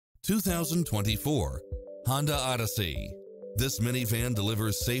2024 Honda Odyssey. This minivan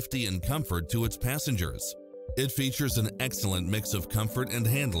delivers safety and comfort to its passengers. It features an excellent mix of comfort and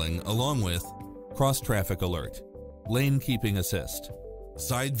handling along with cross-traffic alert, lane keeping assist,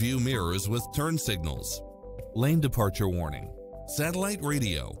 side view mirrors with turn signals, lane departure warning, satellite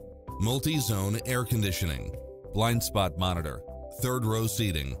radio, multi-zone air conditioning, blind spot monitor, third row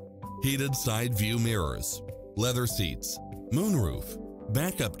seating, heated side view mirrors, leather seats, moonroof,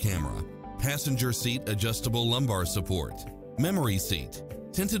 backup camera, passenger seat adjustable lumbar support, memory seat,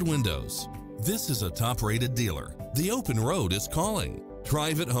 tinted windows. This is a top-rated dealer. The open road is calling.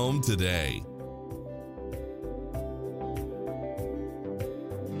 Drive it home today.